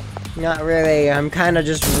 Not really. I'm kind of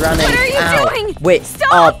just running. What are you Ow. doing? Wait.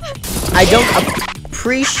 Stop! I don't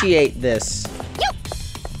appreciate this.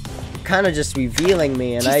 Kind of just revealing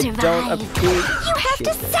me, and To I don't survive, appreciate you have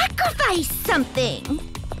to sacrifice something.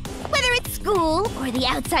 Whether it's school or the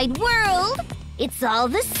outside world, it's all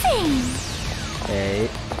the same. Okay.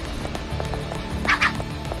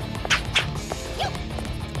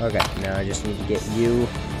 Okay, now I just need to get you.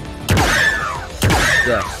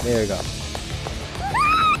 Yeah, there we go.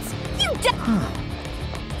 You done?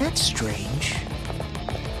 That's strange.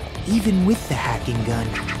 Even with the hacking gun,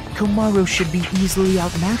 Komaru should be easily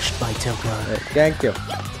outmatched by Toko. Thank you.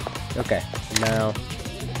 Okay, now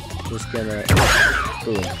just gonna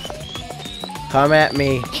boom. Come at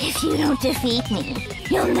me. If you don't defeat me,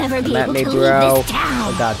 you'll never be Come at able me, to bro. leave this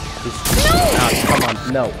town. Oh god. Come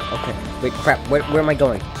on. No. Okay. Wait, crap. Where am I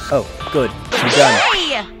going? Oh, good. I'm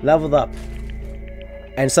done. Leveled up.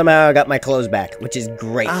 And somehow I got my clothes back, which is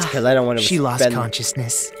great, because I don't want to She lost spend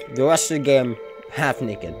consciousness. the rest of the game half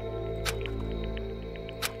naked.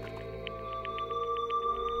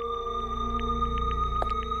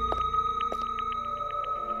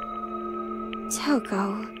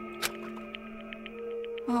 Toko.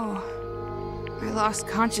 Oh, I lost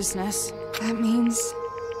consciousness. That means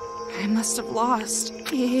I must have lost.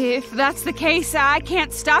 If that's the case, I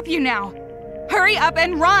can't stop you now. Hurry up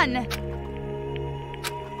and run!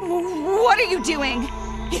 What are you doing?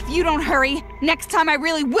 If you don't hurry, next time I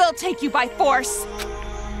really will take you by force.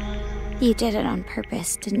 You did it on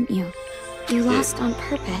purpose, didn't you? You lost on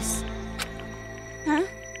purpose. Huh?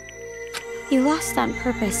 You lost on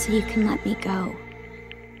purpose so you can let me go.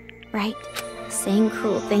 Right? Saying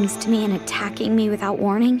cruel things to me and attacking me without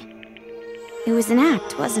warning? It was an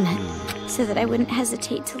act, wasn't it? So that I wouldn't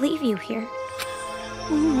hesitate to leave you here.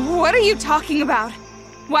 What are you talking about?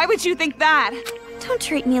 Why would you think that? Don't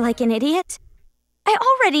treat me like an idiot. I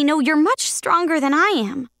already know you're much stronger than I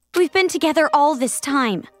am. We've been together all this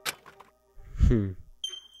time.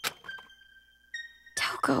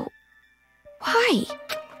 Toko, why?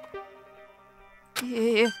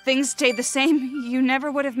 If things stayed the same, you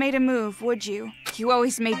never would have made a move, would you? You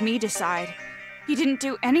always made me decide. You didn't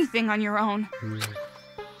do anything on your own.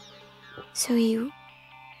 So you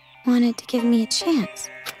wanted to give me a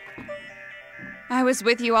chance? I was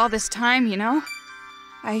with you all this time, you know?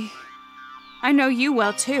 I know you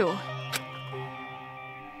well, too.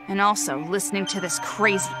 And also, listening to this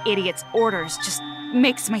crazy idiot's orders just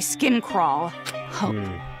makes my skin crawl. Hope.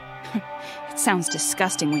 It sounds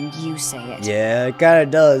disgusting when you say it. Yeah, it kinda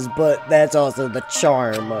does, but that's also the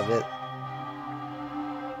charm of it.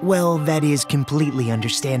 Well, that is completely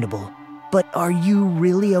understandable. But are you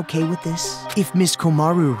really okay with this? If Miss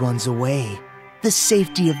Komaru runs away, the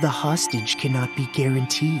safety of the hostage cannot be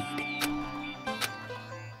guaranteed.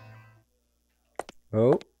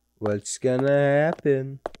 Oh, what's gonna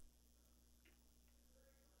happen?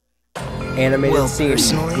 Animated Well, scene,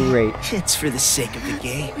 personally, great. it's for the sake of the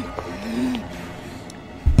game.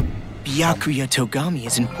 Byakuya Togami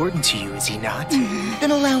is important to you, is he not?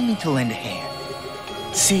 Then allow me to lend a hand.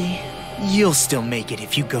 See, you'll still make it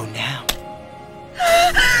if you go now.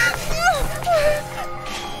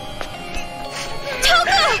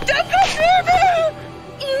 Toko! Don't go near me!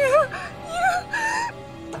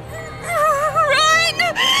 Run!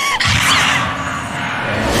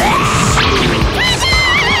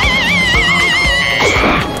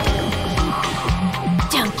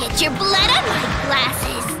 Don't get your blood on my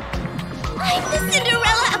glasses. I'm the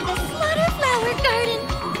Cinderella of the Slaughter Flower Garden.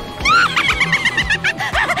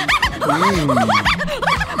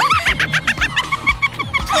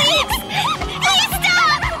 Please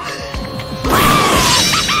stop!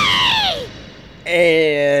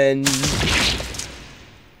 And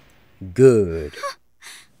good.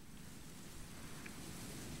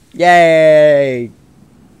 Yay!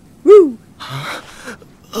 Woo!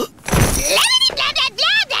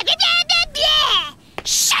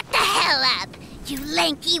 Shut the hell up, you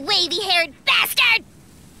lanky, wavy-haired bastard!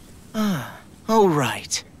 All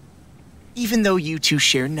right. Even though you two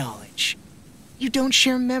share knowledge, you don't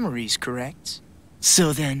share memories, correct?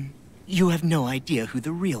 So then, you have no idea who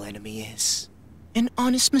the real enemy is. An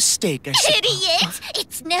honest mistake, I suppose. Idiot!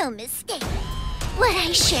 It's no mistake. What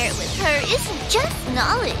I share with her isn't just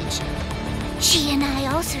knowledge. She and I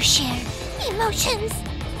also share emotions.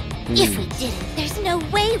 If we didn't, there's no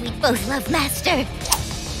way we'd both love Master.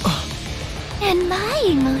 And my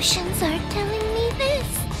emotions are telling me this.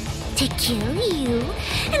 To kill you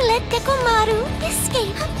and let Dekomaru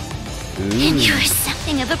escape. And you're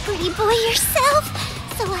something of a pretty boy yourself,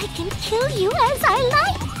 so I can kill you as I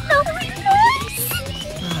like. No remorse.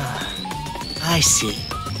 I see.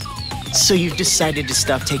 So you've decided to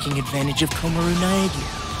stop taking advantage of Komaru Naegi.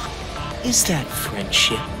 Is that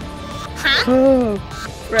friendship?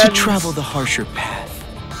 To travel the harsher path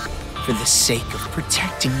for the sake of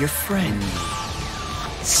protecting your friend.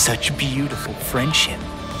 Such beautiful friendship.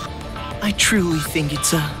 I truly think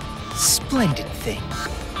it's a splendid thing.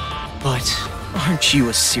 But aren't you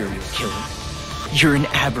a serial killer? You're an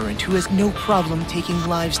aberrant who has no problem taking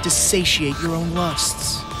lives to satiate your own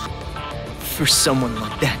lusts. For someone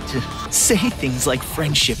like that to say things like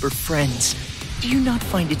friendship or friends, do you not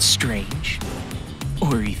find it strange?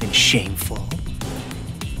 Or even shameful?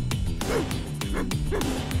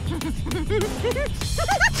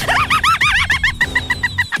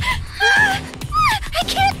 I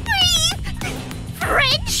can't breathe!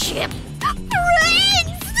 Friendship!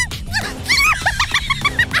 Friends!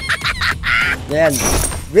 Man,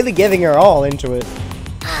 really giving her all into it.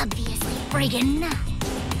 Obviously friggin' not.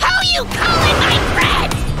 How you calling my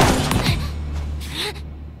friend?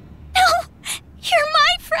 No! You're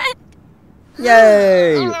my friend!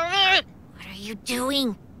 Yay! What are you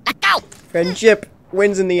doing? Let go! Friendship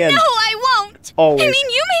wins in the end. No, I won't! Always. I mean,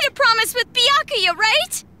 you made a promise with Byakuya,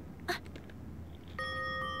 right?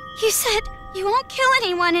 You said you won't kill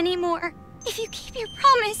anyone anymore. If you keep your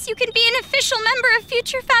promise, you can be an official member of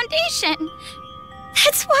Future Foundation.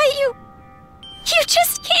 That's why you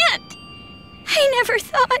just can't. I never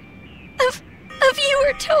thought of you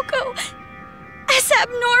or Toko as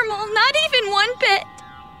abnormal, not even one bit.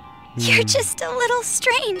 You're just a little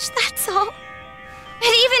strange, that's all. But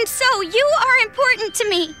even so, you are important to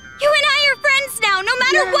me. You and I are friends now, no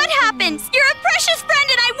matter what happens. You're a precious friend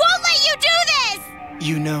and I won't let you do this!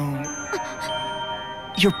 You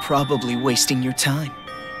know, you're probably wasting your time.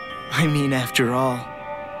 I mean, after all,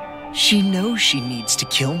 she knows she needs to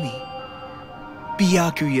kill me.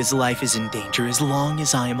 Byakuya's life is in danger as long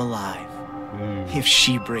as I am alive. If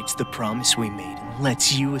she breaks the promise we made and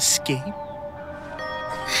lets you escape...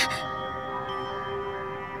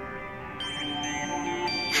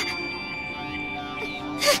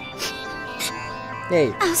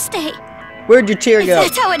 Hey, I'll stay. where'd your tear If go?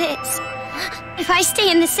 that's how it is. If I stay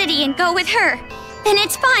in the city and go with her, then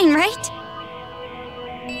it's fine, right?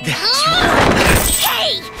 That's right.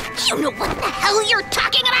 Hey! You know what the hell you're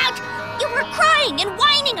talking about? You were crying and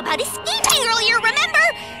whining about escaping earlier, remember?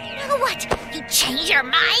 Now what? You change your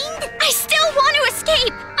mind? I still want to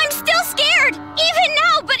escape. I'm still scared, even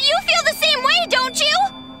now, but you feel the same way, don't you?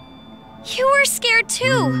 You were scared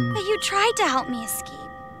too, but you tried to help me escape.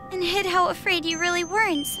 And hid how afraid you really were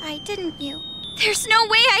inside, didn't you? There's no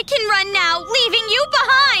way I can run now, leaving you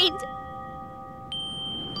behind!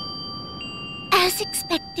 As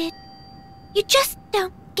expected. You just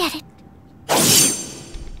don't get it.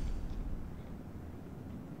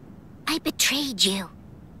 I betrayed you.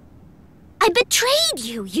 I betrayed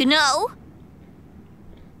you, you know?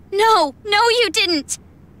 No, you didn't.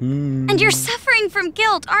 And you're suffering from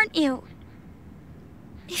guilt, aren't you?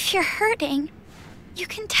 If you're hurting, you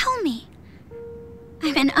can tell me.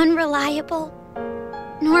 I'm an unreliable,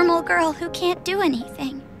 normal girl who can't do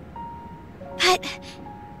anything. But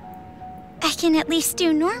I can at least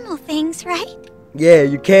do normal things, right? Yeah,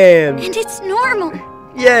 you can. And it's normal for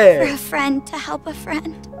Yeah. a friend to help a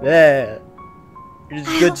friend. Yeah.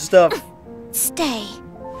 It's good stuff. Stay.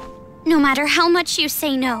 No matter how much you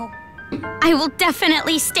say no, I will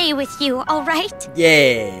definitely stay with you, all right?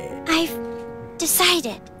 Yeah. I've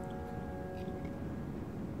decided.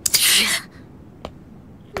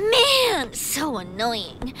 Man, so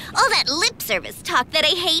annoying. All that lip service talk that I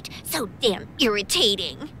hate, so damn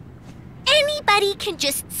irritating. Anybody can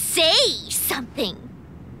just say something.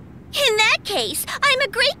 In that case, I'm a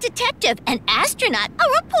great detective, an astronaut,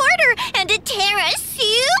 a reporter, and a Terra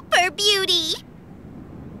super beauty.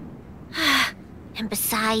 And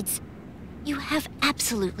besides, you have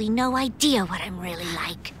absolutely no idea what I'm really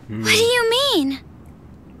like. What do you mean?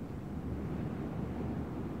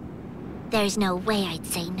 There's no way I'd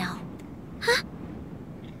say no. Huh?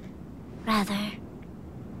 Rather...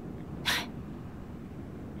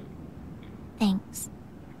 Thanks.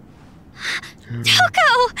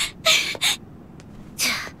 Toko!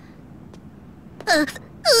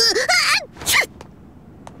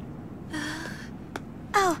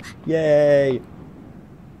 Oh, Yay.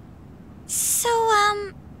 so,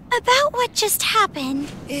 about what just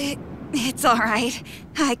happened. It's all right.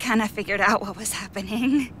 I kind of figured out what was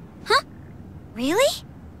happening. Huh? Really?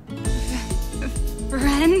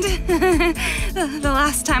 Friend? The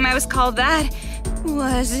last time I was called that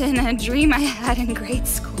was in a dream I had in grade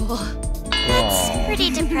school. Aw, Pretty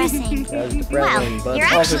depressing. that was depressing, Well, but you're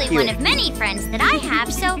it's also actually one cute. of many friends that I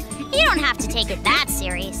have, so you don't have to take it that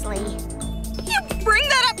seriously. You bring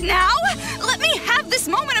that up now? Let me have this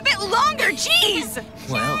moment a bit longer, jeez!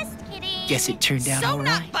 Well, guess it turned out So all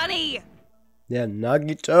not right. funny! Yeah,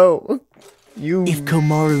 Nagito. You. If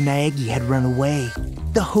Komaru Naegi had run away,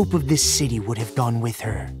 the hope of this city would have gone with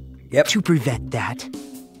her. Yep. To prevent that,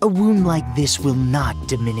 a wound like this will not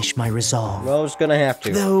diminish my resolve. Well, it's gonna have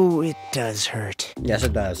to. Though it does hurt. Yes,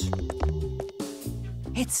 it does.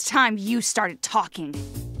 It's time you started talking.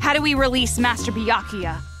 How do we release Master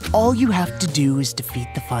Byakuya? All you have to do is defeat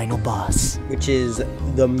the final boss. Which is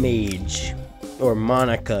the mage. Or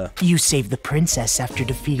Monica. You saved the princess after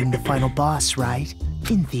defeating the final boss, right?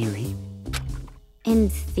 In theory. In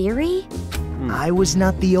theory? I was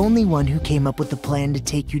not the only one who came up with the plan to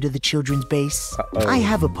take you to the children's base. Uh-oh. I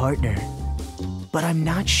have a partner, but I'm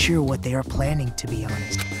not sure what they are planning, to be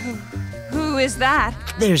honest. Who is that?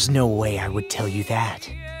 There's no way I would tell you that.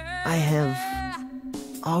 I have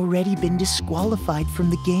already been disqualified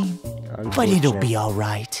from the game. But it'll be all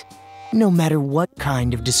right. No matter what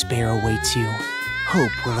kind of despair awaits you,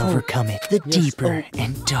 hope will overcome it. The deeper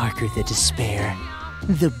and darker the despair,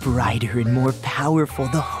 the brighter and more powerful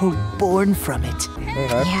the hope born from it. Okay.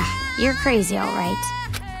 Yeah, you're crazy, all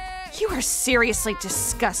right. You are seriously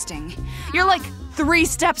disgusting. You're like 3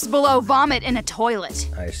 steps below vomit in a toilet.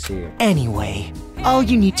 I see. Anyway, all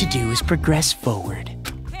you need to do is progress forward.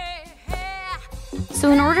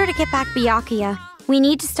 So in order to get back Byakuya, we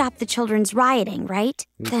need to stop the children's rioting, right?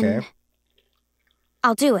 Okay. Then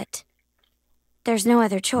I'll do it. There's no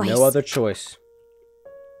other choice. No other choice.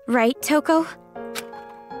 Right, Toko?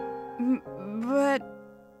 But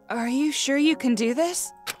are you sure you can do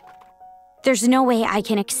this? There's no way I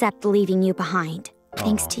can accept leaving you behind.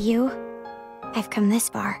 Thanks to you, I've come this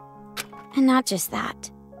far. And not just that.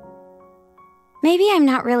 Maybe I'm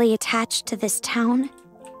not really attached to this town,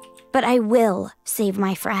 but I will save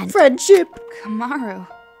my friend. Friendship! Kamaru.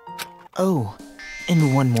 Oh,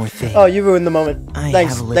 and one more thing. Oh, you ruined the moment.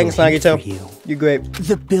 Thanks, Thanks, hint Nagito. for you. You're great.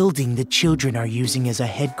 The building the children are using as a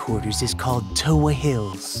headquarters is called Toa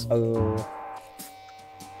Hills. Oh.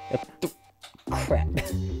 Crap.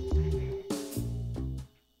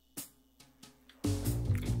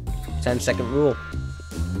 10-second rule.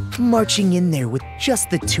 Marching in there with just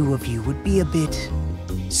the two of you would be a bit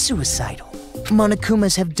suicidal.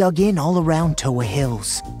 Monokumas have dug in all around Toa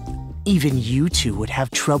Hills. Even you two would have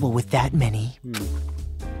trouble with that many.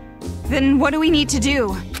 Then what do we need to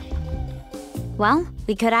do? Well,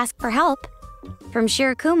 we could ask for help from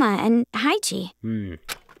Shirokuma and Haichi.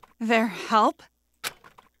 Their help?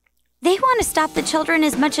 They want to stop the children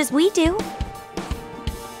as much as we do.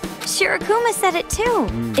 Shirokuma said it too.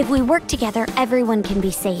 If we work together, everyone can be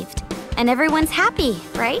saved. And everyone's happy,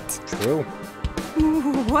 right? True.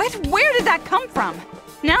 What? Where did that come from?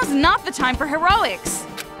 Now's not the time for heroics.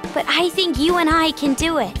 But I think you and I can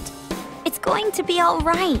do it. It's going to be all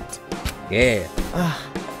right. Yeah.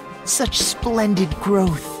 Such splendid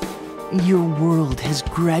growth. Your world has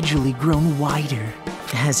gradually grown wider,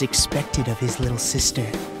 as expected of his little sister.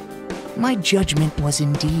 My judgment was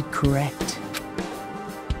indeed correct.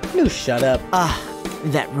 No, shut up.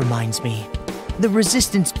 That reminds me. The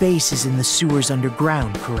Resistance base is in the sewers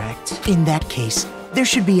underground, correct? In that case, there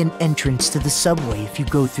should be an entrance to the subway if you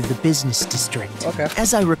go through the business district. Okay.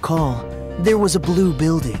 As I recall, there was a blue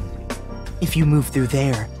building. If you move through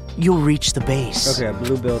there, you'll reach the base. Okay, a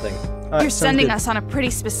blue building. Alright, You're sounds sending good. us on a pretty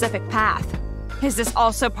specific path. Is this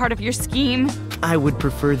also part of your scheme? I would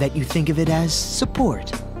prefer that you think of it as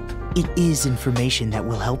support. It is information that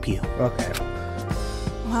will help you. Okay.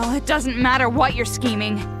 Well, it doesn't matter what you're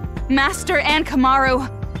scheming. Master and Kamaru,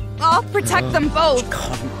 I'll protect them both.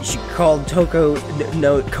 You should call Toko,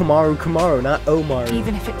 no, Kamaru, not Omaru.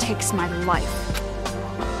 Even if it takes my life.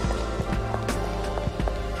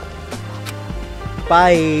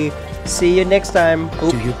 Bye. See you next time.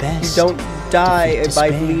 Hope Do your best. you don't die Defeat by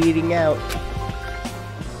despair. bleeding out.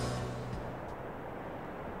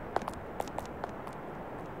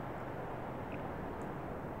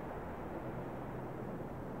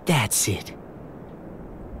 That's it.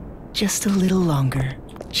 Just a little longer.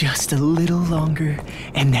 Just a little longer,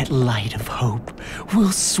 and that light of hope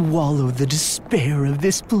will swallow the despair of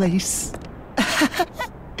this place. I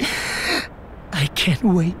can't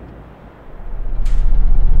wait.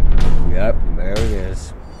 Yep, there it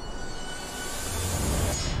is.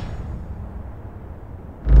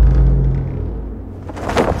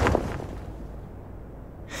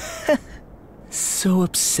 So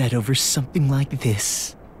upset over something like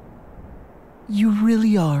this. You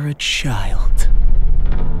really are a child.